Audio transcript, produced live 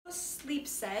sleep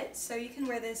set, so you can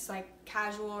wear this like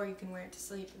casual or you can wear it to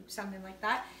sleep, something like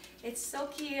that. It's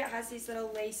silky, it has these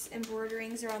little lace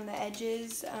embroiderings around the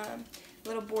edges,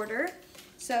 little border.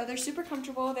 So they're super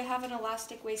comfortable. They have an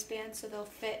elastic waistband so they'll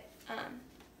fit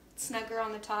snugger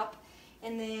on the top.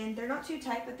 And then they're not too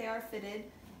tight, but they are fitted.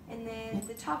 And then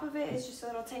the top of it is just a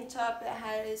little tank top that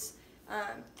has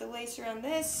the lace around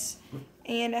this,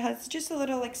 and it has just a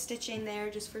little like stitching there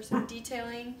just for some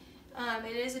detailing.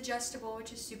 It is adjustable,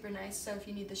 which is super nice, so if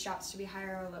you need the straps to be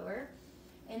higher or lower.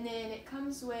 And then it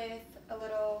comes with a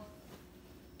little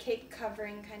cape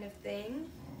covering kind of thing,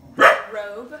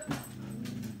 robe.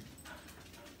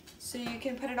 So you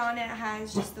can put it on, it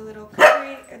has just the little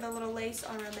covering, or the little lace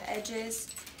around the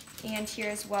edges and here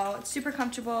as well. It's super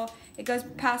comfortable. It goes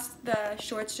past the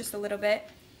shorts just a little bit.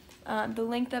 The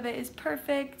length of it is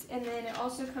perfect, and then it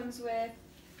also comes with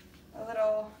a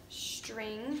little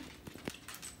string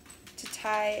to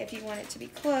tie if you want it to be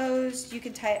closed. You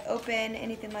can tie it open,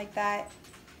 anything like that,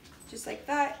 just like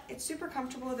that. It's super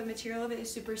comfortable. The material of it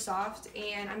is super soft,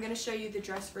 and I'm going to show you the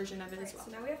dress version of it as well.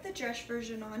 So now we have the dress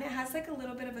version on. It has like a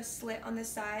little bit of a slit on the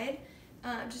side,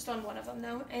 just on one of them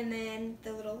though, and then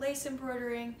the little lace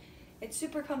embroidering. It's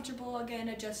super comfortable, again,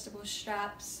 adjustable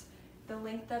straps. The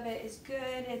length of it is good.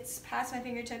 It's past my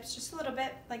fingertips just a little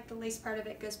bit, like the lace part of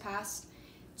it goes past.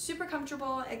 Super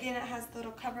comfortable. Again, it has the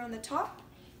little cover on the top,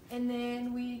 and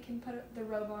then we can put the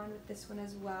robe on with this one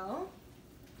as well.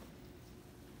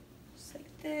 Just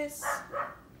like this.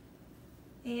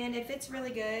 And it fits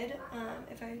really good.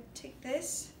 If I take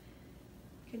this,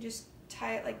 you can just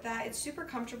tie it like that. It's super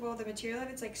comfortable. The material of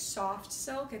it's like soft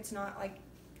silk. It's not like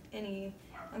any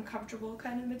uncomfortable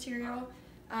kind of material.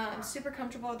 Super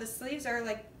comfortable. The sleeves are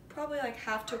like probably like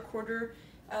half to a quarter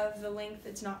of the length.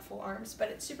 It's not full arms, but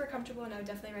it's super comfortable and I would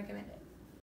definitely recommend it.